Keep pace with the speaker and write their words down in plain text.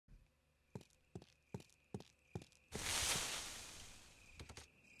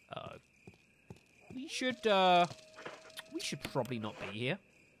should probably not be here.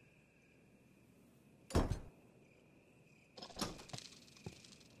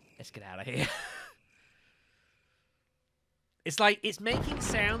 Let's get out of here. It's like, it's making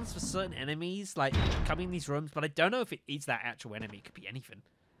sounds for certain enemies, like, coming in these rooms, but I don't know if it is that actual enemy. It could be anything.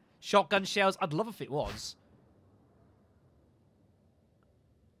 Shotgun shells, I'd love if it was.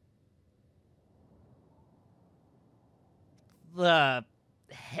 The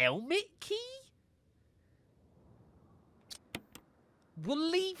helmet key? We'll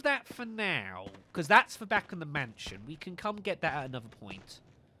leave that for now, because that's for back in the mansion. We can come get that at another point.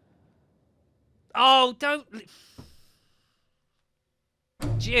 Oh, don't...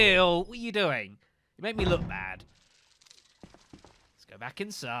 Jill, what are you doing? You make me look bad. Let's go back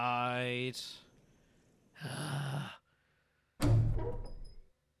inside.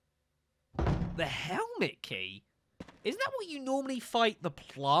 The helmet key? Isn't that what you normally fight the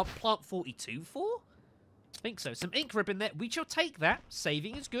Plant 42 for? I think so. Some ink ribbon there. We shall take that.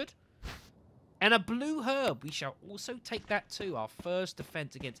 Saving is good. And a blue herb. We shall also take that too. Our first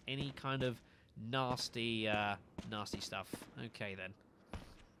defense against any kind of nasty, nasty stuff. Okay, then.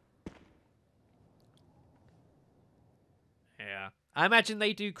 Yeah. I imagine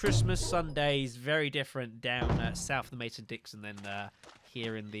they do Christmas Sundays very different down south of the Mason-Dixon than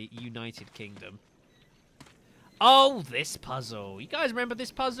here in the United Kingdom. Oh, this puzzle. You guys remember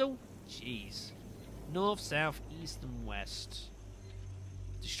this puzzle? Jeez. North, south, east, and west.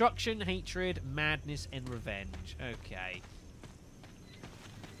 Destruction, hatred, madness, and revenge. Okay.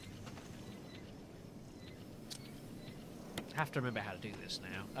 I have to remember how to do this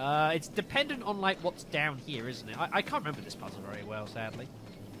now. It's dependent on, like, what's down here, isn't it? I can't remember this puzzle very well, sadly.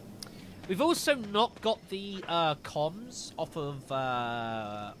 We've also not got the comms off of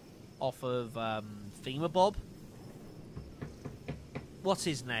Themabob. What's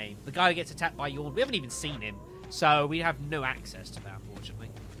his name? The guy who gets attacked by Yawn. We haven't even seen him, so we have no access to that, unfortunately.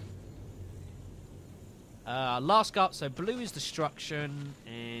 Last up, so blue is destruction,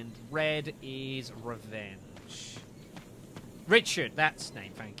 and red is revenge. Richard, that's his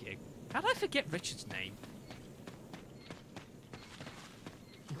name, thank you. How did I forget Richard's name?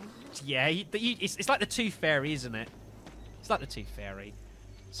 Yeah, it's like the Tooth Fairy, isn't it? It's like the Tooth Fairy.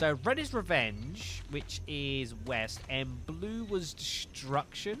 So red is revenge, which is west, and blue was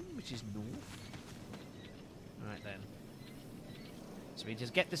destruction, which is north. Alright then. So we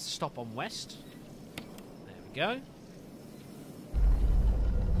just get this to stop on west. There we go.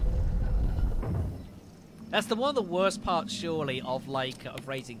 That's one of the worst parts, surely, of like of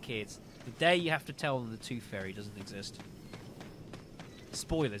raising kids. The day you have to tell them the Tooth Fairy doesn't exist.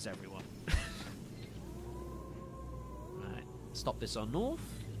 Spoilers, everyone. Right, stop this on north.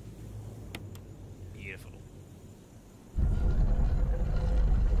 Beautiful.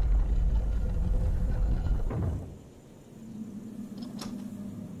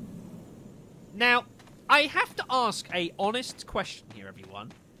 Now, I have to ask a honest question here,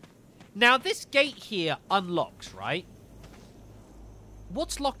 everyone. Now, this gate here unlocks, right?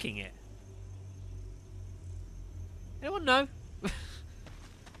 What's locking it? Anyone know?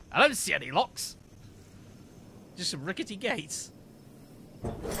 I don't see any locks. Just some rickety gates.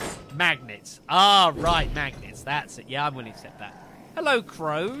 Magnets. Ah, right, magnets. That's it. Yeah, I'm willing to accept that. Hello,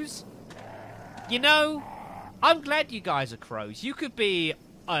 crows. You know, I'm glad you guys are crows. You could be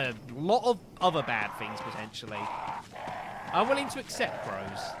a lot of other bad things, potentially. I'm willing to accept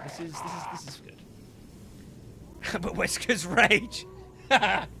crows. This is good. But Wesker's rage.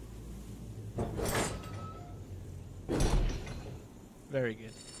 Very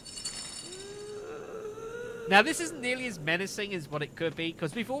good. Now, this isn't nearly as menacing as what it could be,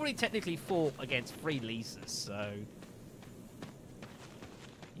 because we've already technically fought against 3 Lisas, so...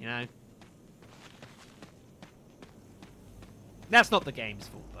 You know? That's not the game's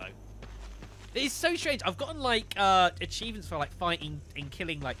fault, though. It's so strange. I've gotten, like, achievements for, like, fighting and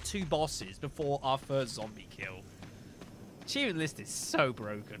killing, like, 2 bosses before our first zombie kill. Achievement list is so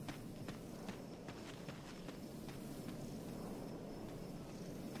broken.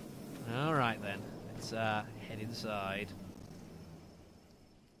 Alright, then. Let's, head inside.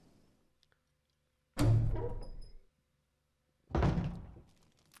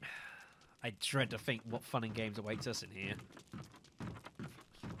 I dread to think what fun and games awaits us in here.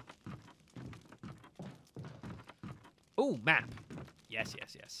 Ooh, map. Yes,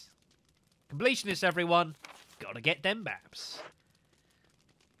 yes, yes. Completionist, everyone. Gotta get them maps.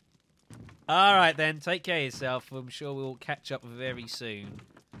 Alright then, take care of yourself. I'm sure we'll catch up very soon.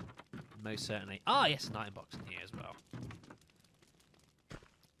 Most certainly. Ah, yes, an item box in here as well.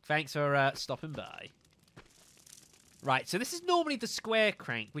 Thanks for stopping by. Right, so this is normally the square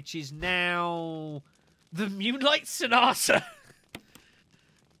crank, which is now The Moonlight Sonata.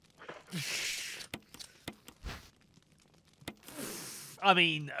 I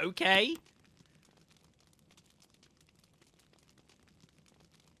mean, okay.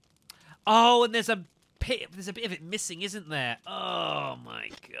 Oh, and there's a bit of it missing, isn't there? Oh my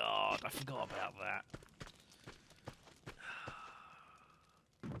god, I forgot about that.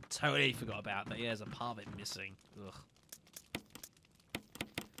 Totally forgot about that. Yeah, there's a part of it missing. Ugh.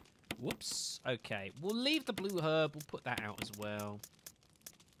 Whoops. Okay, we'll leave the blue herb. We'll put that out as well.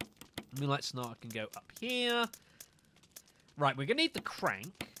 Moonlight Sonata can go up here. Right, we're going to need the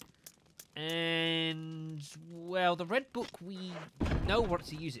crank. And, well, the red book, we know what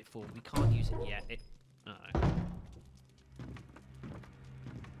to use it for. We can't use it yet. Uh-oh.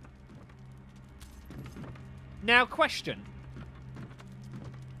 Now, question.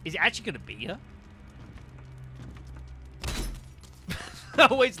 Is it actually going to be her? I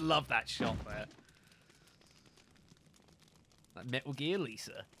always love that shot there. Like Metal Gear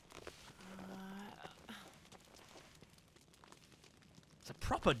Lisa. It's a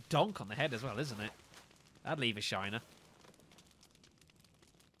proper donk on the head as well, isn't it? That'd leave a shiner.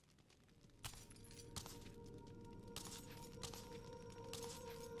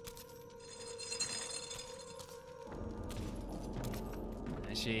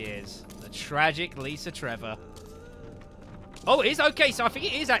 There she is. The tragic Lisa Trevor. Oh, it is? Okay, so I think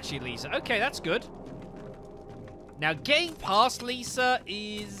it is actually Lisa. Okay, that's good. Now, getting past Lisa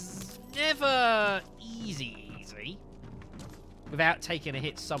is never easy without taking a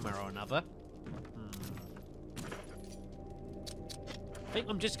hit somewhere or another. I think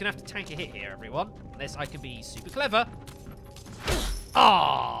I'm just going to have to tank a hit here, everyone. Unless I can be super clever.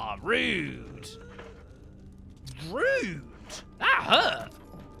 Ah, rude. Rude. That hurt.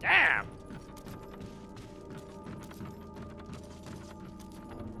 Damn.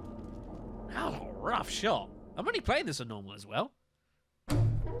 That was a rough shot. I'm only playing this on normal as well.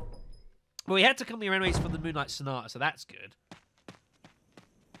 Well, we had to come here anyways for the Moonlight Sonata, so that's good.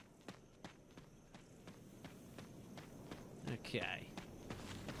 Okay.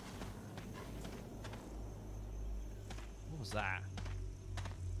 What was that?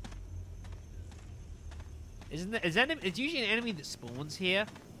 It's usually an enemy that spawns here.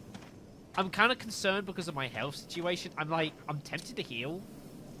 I'm kind of concerned because of my health situation. I'm tempted to heal.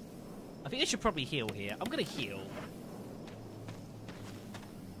 I think I should probably heal here. I'm going to heal.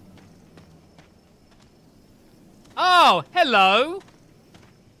 Oh, hello.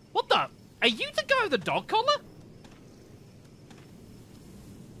 What the? Are you the guy with the dog collar?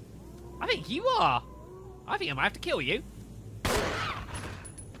 I think you are. I think I might have to kill you.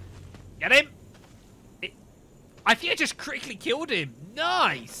 Get him. I think I just critically killed him.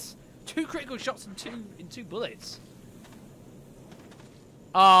 Nice. 2 critical shots in two bullets.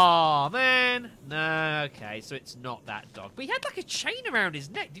 Oh man. No, okay, so it's not that dog. But he had like a chain around his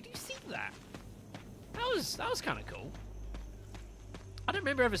neck. Did you see that? That was kind of cool. I don't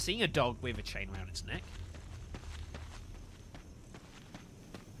remember ever seeing a dog with a chain around its neck.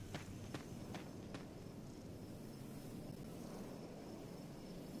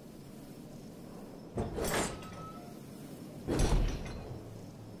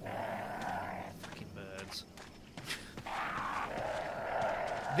 Fucking birds.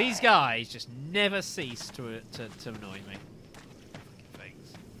 These guys just never cease to annoy me. Fucking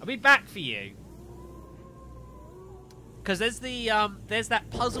things. I'll be back for you. Because there's that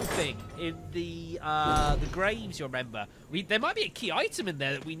puzzle thing in the graves. You'll remember. There might be a key item in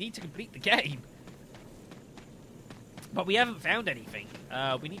there that we need to complete the game, but we haven't found anything.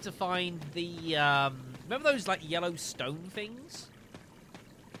 We need to find the remember those like yellow stone things?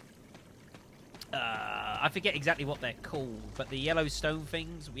 I forget exactly what they're called, but the yellow stone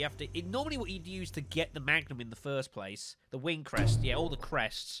things. We have to. Normally, what you'd use to get the Magnum in the first place, the wing crest. Yeah, all the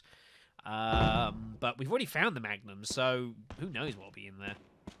crests. But we've already found the Magnum, so who knows what'll be in there.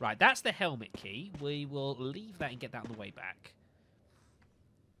 Right, that's the helmet key. We will leave that and get that on the way back.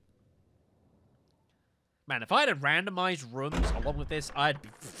 Man, if I had randomized rooms along with this, I'd be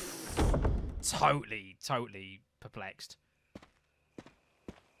totally perplexed.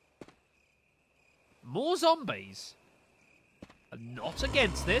 More zombies. Not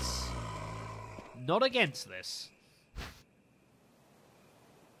against this. Not against this.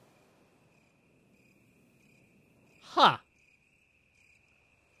 Huh.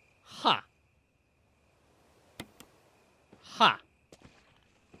 Huh. Huh.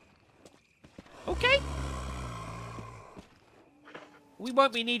 Okay. We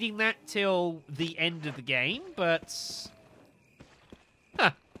won't be needing that till the end of the game, but...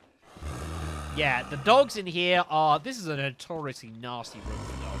 Huh. Yeah, the dogs in here are... This is a notoriously nasty room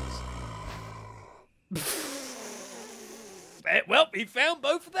for dogs. Well, we found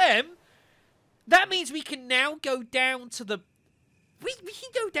both of them. That means we can now go down to the... We can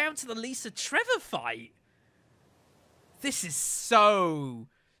go down to the Lisa Trevor fight. This is so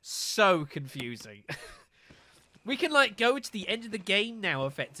confusing. We can, like, go to the end of the game now,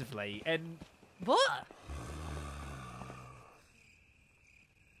 effectively, and... What?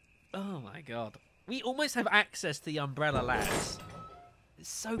 Oh, my God. We almost have access to the Umbrella Lads. It's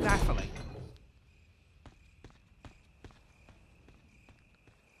so baffling.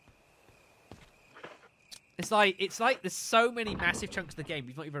 It's like there's so many massive chunks of the game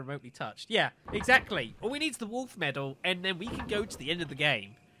we've not even remotely touched. Yeah, exactly. All we need is the Wolf Medal, and then we can go to the end of the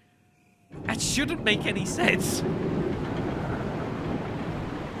game. That shouldn't make any sense.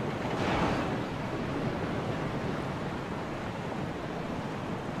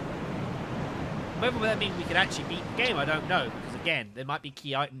 Whether that means we could actually beat the game, I don't know. Because, again, there might be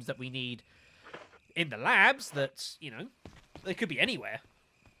key items that we need in the labs that, you know, they could be anywhere.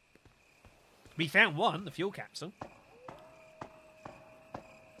 We found one, the fuel capsule.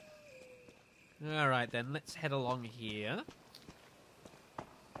 Alright then, let's head along here.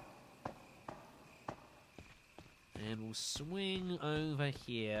 And we'll swing over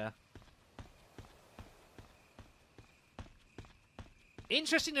here.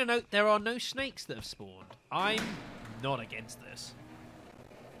 Interesting to note, there are no snakes that have spawned. I'm not against this.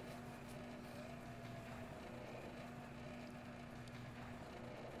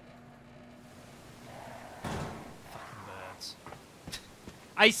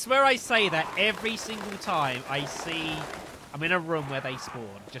 I swear I say that every single time I'm in a room where they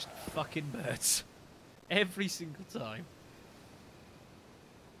spawn. Just fucking birds. Every single time.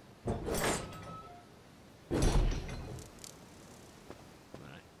 Right.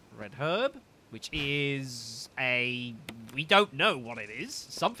 Red herb, which is a... We don't know what it is.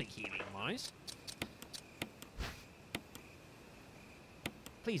 Something healing-wise.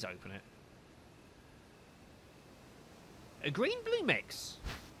 Please open it. A green-blue mix.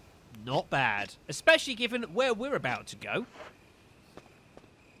 Not bad. Especially given where we're about to go.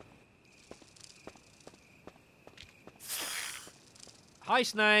 Hi,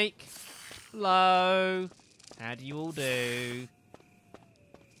 Snake. Hello. How do you all do?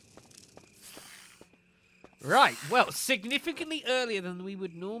 Right, well, significantly earlier than we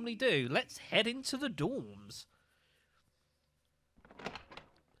would normally do. Let's head into the dorms.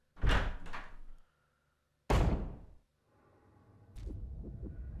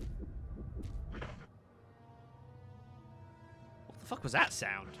 What the fuck was that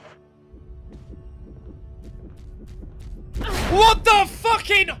sound? What the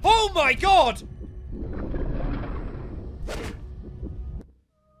fucking... Oh my god!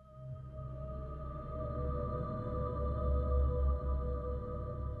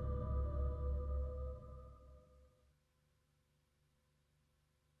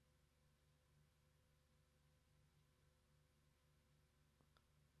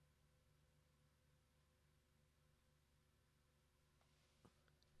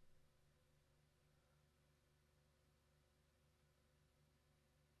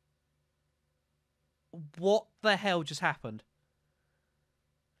 What the hell just happened?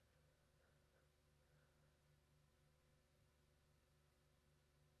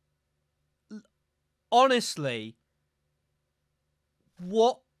 Honestly,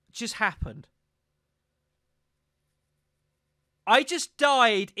 what just happened? I just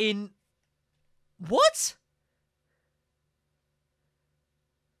died in... What?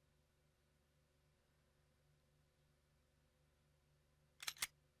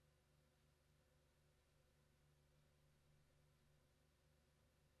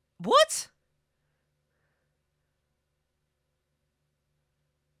 What?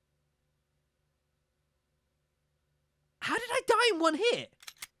 How did I die in one hit?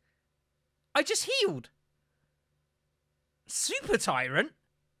 I just healed. Super Tyrant?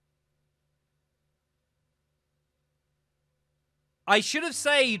 I should have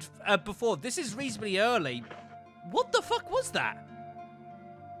saved before. This is reasonably early. What the fuck was that?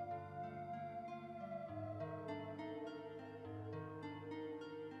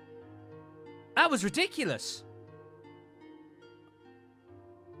 That was ridiculous.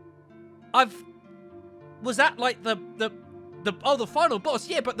 Was that like the final boss?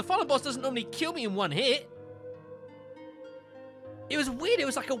 Yeah, but the final boss doesn't normally kill me in one hit. It was weird. It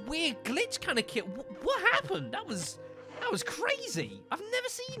was like a weird glitch kind of kill. What happened? That was crazy. I've never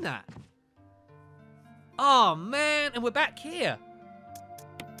seen that. Oh man, and we're back here.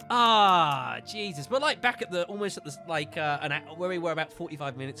 Ah, Jesus. We're like back at almost at the where we were about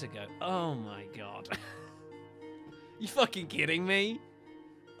 45 minutes ago. Oh my god. You fucking kidding me?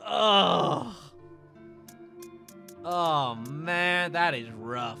 Oh. Oh, man, that is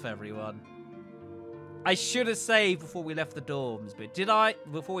rough, everyone. I should have saved before we left the dorms, but did I?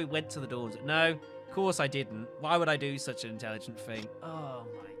 Before we went to the dorms? No, of course I didn't. Why would I do such an intelligent thing? Oh,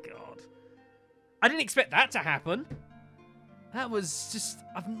 my God. I didn't expect that to happen. That was just...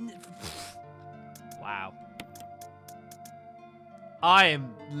 Wow. I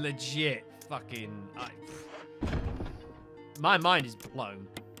am legit fucking... My mind is blown.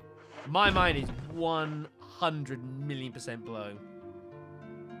 My mind is 100 million% blown.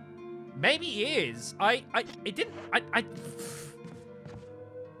 Maybe he is. That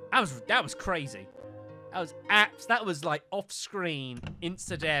was crazy. That was like off screen,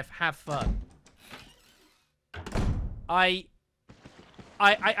 insta-death, have fun. I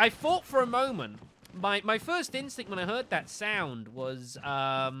thought for a moment, my first instinct when I heard that sound was,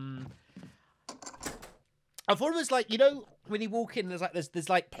 I thought it was like, you know, when you walk in, there's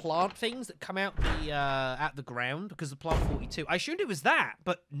like plant things that come out the ground because of Plant 42. I assumed it was that,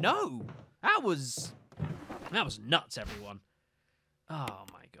 but no, that was nuts, everyone. Oh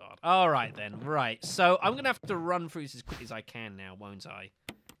my God. All right then, right. So I'm gonna have to run through this as quick as I can now, won't I?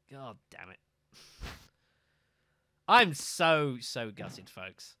 God damn it. I'm so gutted,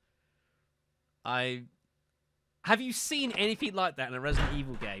 folks. Have you seen anything like that in a Resident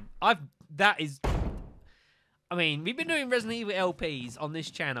Evil game? I mean, we've been doing Resident Evil LPs on this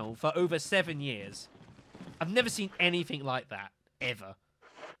channel for over 7 years. I've never seen anything like that, ever.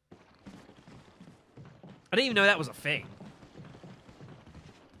 I didn't even know that was a thing.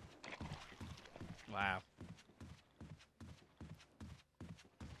 Wow.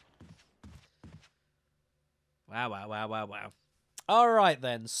 Wow. All right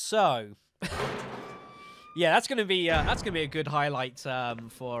then. So, yeah, that's gonna be a good highlight for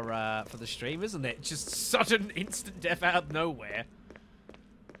the stream, isn't it? Just such an instant death out of nowhere.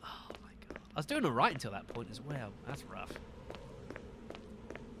 Oh my God. I was doing all right until that point as well. That's rough.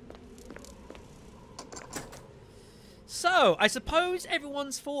 So, I suppose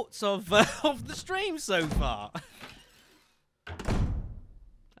everyone's thoughts of the stream so far.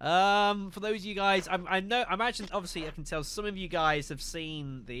 For those of you guys, I imagine, obviously, I can tell some of you guys have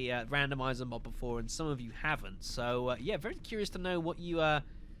seen the randomizer mod before, and some of you haven't. So, yeah, very curious to know what you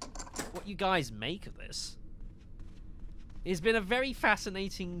guys make of this. It's been a very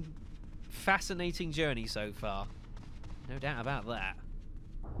fascinating journey so far. No doubt about that.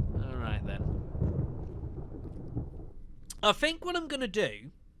 All right then. I think what I'm gonna do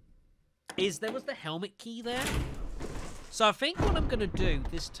is there was the helmet key there. So I think what I'm going to do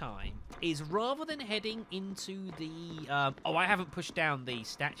this time is rather than heading into the... oh, I haven't pushed down the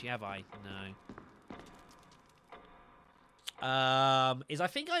statue, have I? No. Is I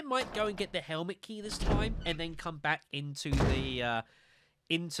think I might go and get the helmet key this time and then come back into the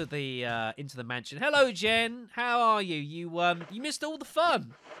mansion. Hello, Jen. How are you? You missed all the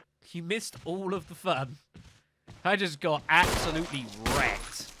fun. You missed all of the fun. I just got absolutely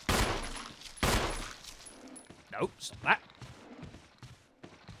wrecked. Nope, stop that.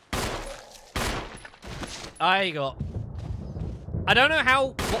 I don't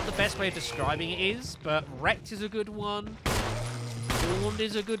know what the best way of describing it is, but wrecked is a good one. Warned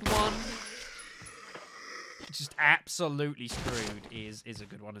is a good one. Just absolutely screwed is a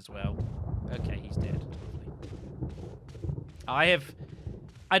good one as well. Okay, he's dead. I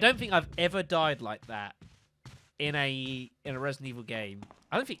don't think I've ever died like that in a Resident Evil game.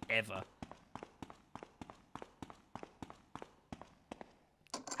 I don't think ever.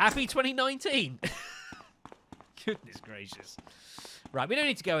 Happy 2019! Goodness gracious. Right, we don't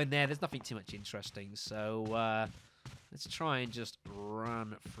need to go in there. There's nothing too much interesting. So, let's try and just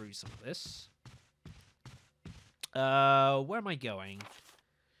run through some of this. Where am I going?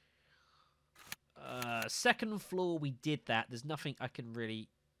 Second floor, we did that. There's nothing I can really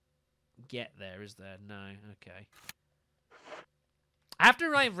get there, is there? No, okay. I have to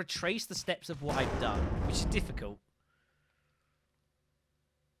retrace the steps of what I've done, which is difficult.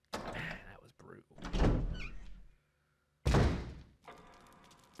 That was brutal.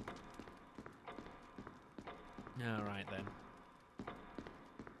 Alright then.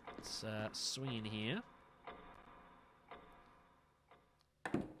 Let's swing in here.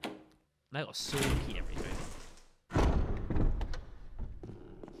 Now I got a sword key everything.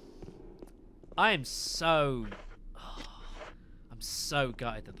 I am so... Oh, I'm so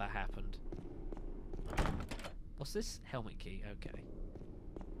gutted that happened. What's this? Helmet key. Okay.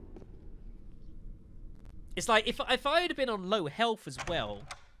 It's like, if I had been on low health as well,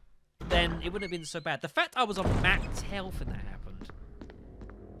 then it wouldn't have been so bad. The fact I was on max health and that happened,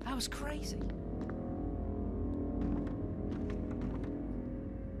 that was crazy.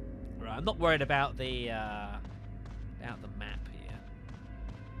 Right, I'm not worried about the about the map here.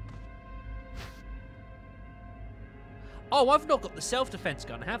 Oh, I've not got the self-defense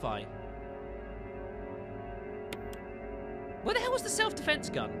gun, have I? Where the hell was the self-defense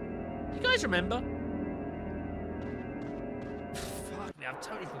gun? You guys remember? Fuck me, I've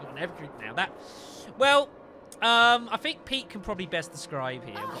totally forgotten everything now. Well, I think Pete can probably best describe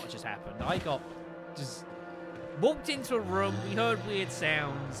here what just happened. I got just walked into a room, we heard weird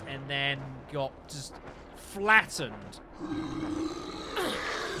sounds, and then got just flattened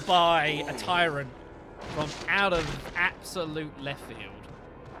by a tyrant from out of absolute left field.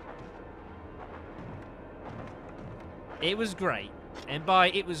 It was great. And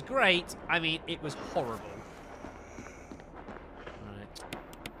by it was great, I mean it was horrible. Right.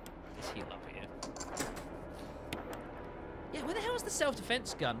 Let's heal up here. Yeah, where the hell was the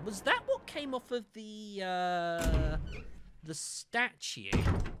self-defense gun? Was that what came off of the statue?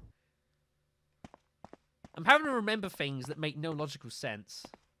 I'm having to remember things that make no logical sense.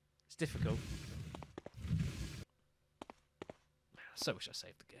 It's difficult. So wish I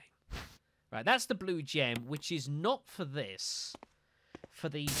saved the game. Right, that's the blue gem, which is not for this. For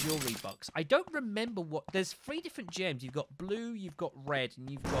the jewelry box. I don't remember what... There's 3 different gems. You've got blue, you've got red, and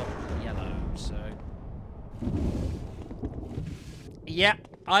you've got yellow, so... Yeah,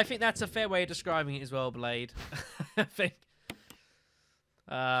 I think that's a fair way of describing it as well, Blade. I think...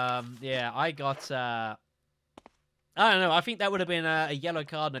 yeah, I got... I don't know, I think that would have been a yellow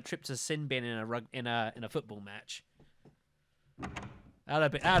card and a trip to sin bin in a football match.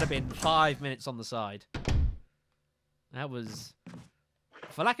 That'd have been 5 minutes on the side. That was,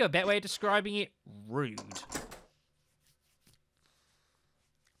 for lack of a better way of describing it, rude.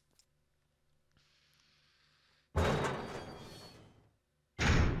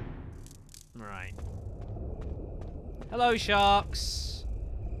 Right. Hello, sharks.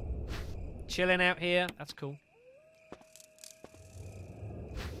 Chilling out here. That's cool.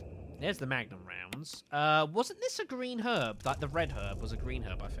 There's the Magnum rounds. Wasn't this a green herb? Like the red herb was a green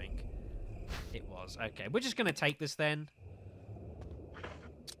herb, I think. It was. Okay, we're just going to take this then.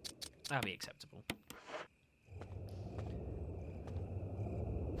 That'll be acceptable.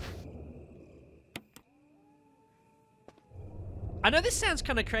 I know this sounds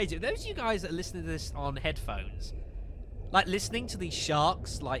kind of crazy. Those of you guys that are listening to this on headphones, like listening to these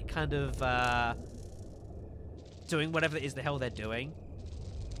sharks, like kind of doing whatever it is the hell they're doing.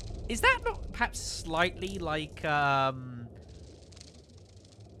 Is that not perhaps slightly like,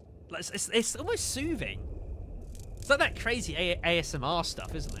 it's almost soothing. It's like that crazy ASMR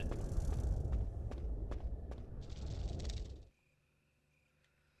stuff, isn't it?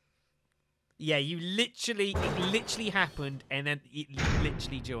 Yeah, it literally happened, and then it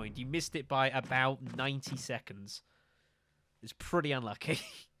literally joined. You missed it by about 90 seconds. It's pretty unlucky.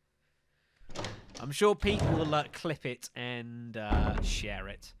 I'm sure Pete will clip it and share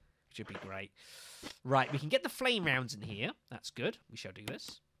it. Should be great. Right, we can get the flame rounds in here. That's good. We shall do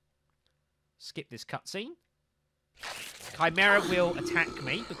this. Skip this cutscene. Chimera will attack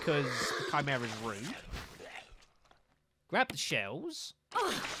me because the Chimera is rude. Grab the shells.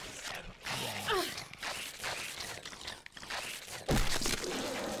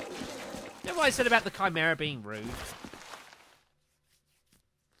 Remember what I said about the Chimera being rude?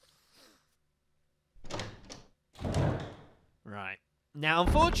 Right. Now,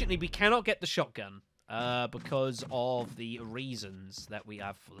 unfortunately, we cannot get the shotgun because of the reasons that we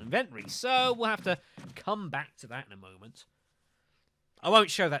have full inventory. So we'll have to come back to that in a moment. I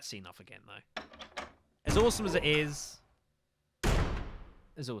won't show that scene off again, though. As awesome as it is...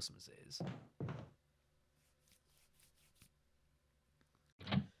 As awesome as it is.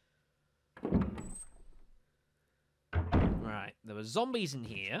 Right, there were zombies in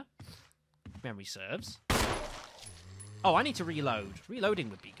here. Memory serves. Oh, I need to reload.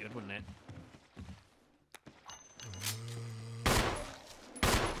 Reloading would be good, wouldn't it?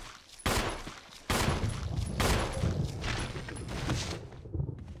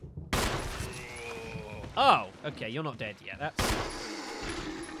 Oh, okay, you're not dead yet.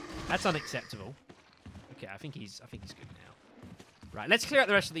 That's unacceptable. Okay, I think he's good now. Right, let's clear out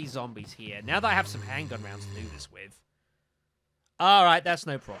the rest of these zombies here. Now that I have some handgun rounds to do this with. Alright, that's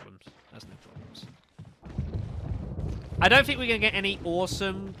no problems. That's no problems. I don't think we're going to get any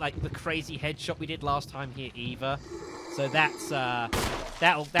awesome, like, the crazy headshot we did last time here either. So that's that's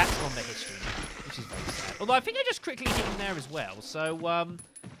on the history now, which is very sad. Although I think I just quickly hit him there as well. So, we're not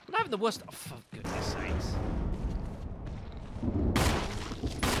having the worst... Oh, for goodness sakes.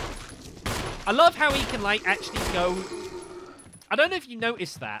 I love how he can, like, actually go... I don't know if you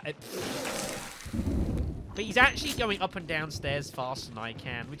noticed that. But he's actually going up and down stairs faster than I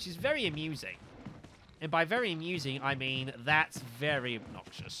can, which is very amusing. And by very amusing, I mean that's very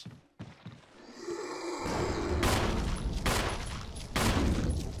obnoxious.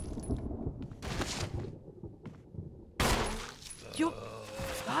 You...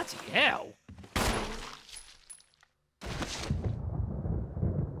 Bloody hell.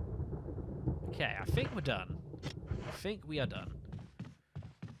 Okay, I think we're done. I think we are done.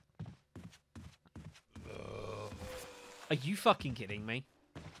 Are you fucking kidding me?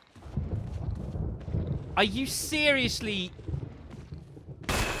 Are you seriously...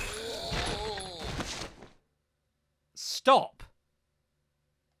 Stop.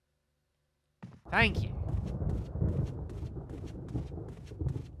 Thank you.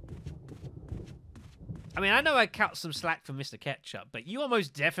 I mean, I know I cut some slack from Mr. Ketchup, but you are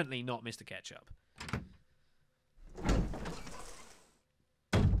most definitely not Mr. Ketchup.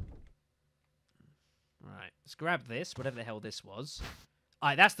 Right, let's grab this, whatever the hell this was.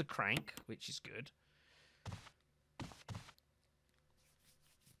 Alright, that's the crank, which is good.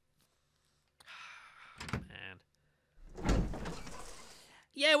 Man.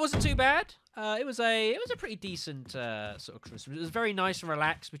 Yeah, it wasn't too bad. It was a pretty decent sort of Christmas. It was very nice and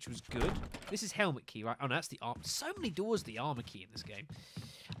relaxed, which was good. This is helmet key, right? Oh no, that's the arm. So many doors, the armor key in this game.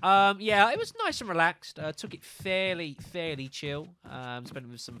 Yeah, it was nice and relaxed. Took it fairly chill. Spent it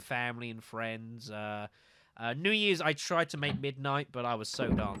with some family and friends. New Year's, I tried to make midnight, but I was so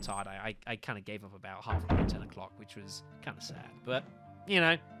darn tired. I kind of gave up about half around 10 o'clock, which was kind of sad. But, you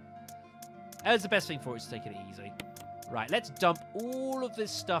know, that was the best thing for it, to take it easy. Right, let's dump all of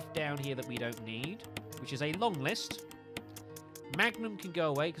this stuff down here that we don't need, which is a long list. Magnum can go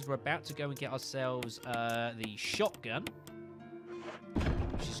away because we're about to go and get ourselves the shotgun,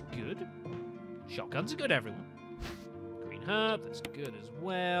 which is good. Shotguns are good, everyone. Green herb, that's good as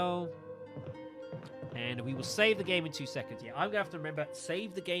well. And we will save the game in 2 seconds. Yeah, I'm going to have to remember,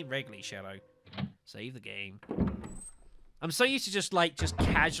 save the game regularly, Shadow. Save the game. I'm so used to just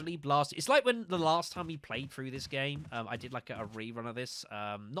casually blast. It's like when the last time we played through this game, I did like a rerun of this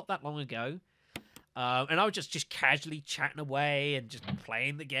not that long ago. And I was just casually chatting away and just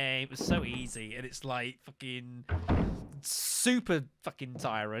playing the game. It was so easy. And it's like fucking super fucking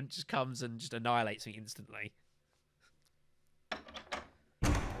tyrant just comes and just annihilates me instantly.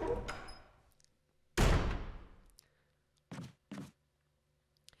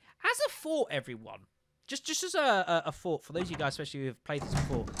 As a thought, everyone, just as a thought for those of you guys, especially who have played this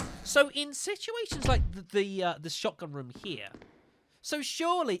before. So in situations like the shotgun room here, so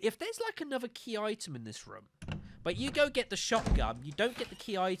surely if there's like another key item in this room, but you go get the shotgun, you don't get the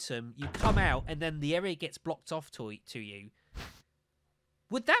key item, you come out, and then the area gets blocked off to you,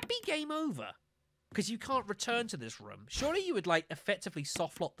 would that be game over? Because you can't return to this room. Surely you would like effectively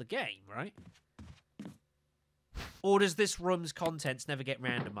soft lock the game, right? Or does this room's contents never get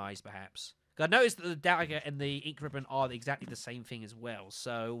randomized, perhaps? I noticed that the dagger and the ink ribbon are exactly the same thing as well.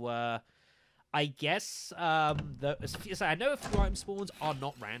 So, I guess, I know a few item spawns are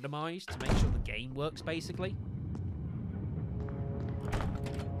not randomized to make sure the game works, basically.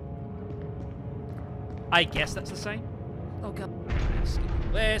 I guess that's the same. Oh, God. Let's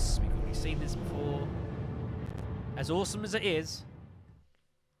skip this. We've already seen this before. As awesome as it is.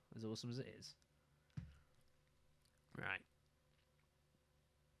 As awesome as it is. Right.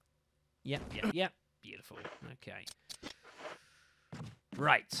 Yep. Beautiful. Okay.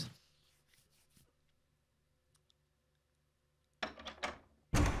 Right.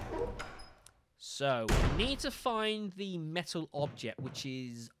 So, we need to find the metal object, which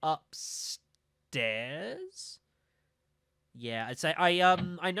is upstairs. Yeah, I'd say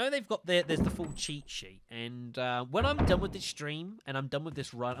I know they've got there's the full cheat sheet, and when I'm done with this stream and I'm done with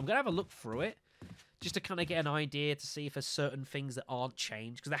this run, I'm gonna have a look through it. Just to kind of get an idea to see if there's certain things that aren't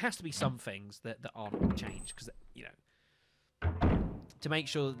changed. Because there has to be some things that aren't changed. Because, you know, to make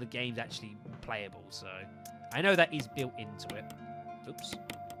sure that the game's actually playable. So, I know that is built into it. Oops.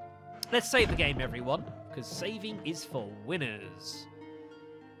 Let's save the game, everyone. Because saving is for winners.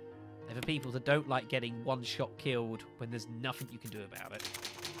 And for people that don't like getting one shot killed when there's nothing you can do about it.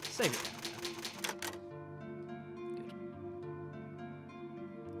 Save it.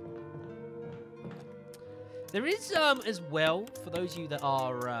 There is, as well, for those of you that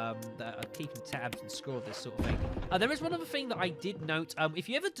are keeping tabs and score of this sort of thing, there is one other thing that I did note. If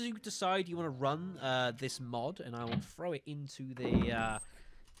you ever do decide you want to run this mod, and I will throw it into the...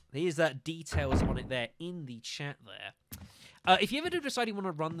 here's details on it there in the chat there. If you ever do decide you want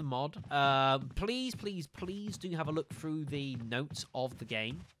to run the mod, please do have a look through the notes of the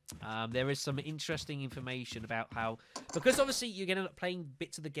game. There is some interesting information about how... Because obviously you're going to end up playing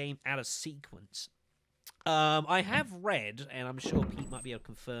bits of the game out of sequence. I have read, and I'm sure Pete might be able to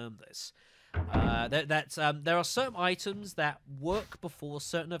confirm this, There are certain items that work before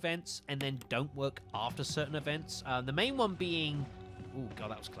certain events and then don't work after certain events. The main one being, oh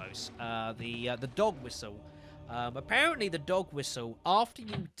god, that was close. The dog whistle. Apparently, the dog whistle after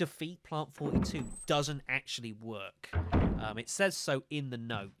you defeat Plant 42 doesn't actually work. It says so in the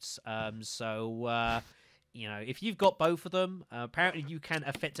notes. You know, if you've got both of them, apparently you can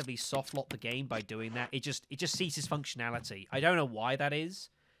effectively soft lock the game by doing that. It just ceases functionality. I don't know why that is.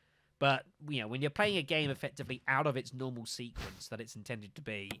 But, you know, when you're playing a game effectively out of its normal sequence that it's intended to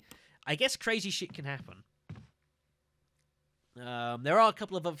be, I guess crazy shit can happen. There are a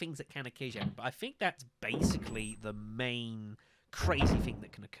couple of other things that can occasionally happen, but I think that's basically the main crazy thing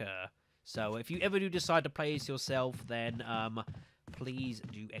that can occur. So if you ever do decide to play this yourself, then please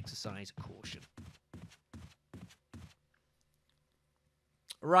do exercise caution.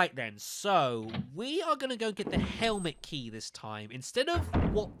 Right then, so we are going to go get the helmet key this time. Instead of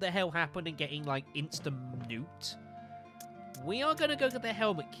what the hell happened and getting, like, insta-nuked, we are going to go get the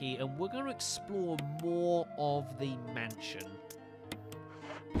helmet key and we're going to explore more of the mansion.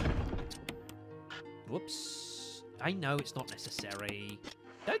 Whoops. I know it's not necessary.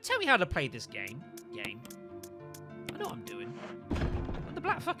 Don't tell me how to play this game. I know what I'm doing. I'm the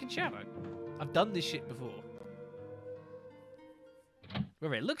Black fucking Shadow. I've done this shit before.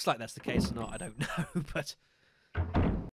 Whether it looks like that's the case or not, I don't know, but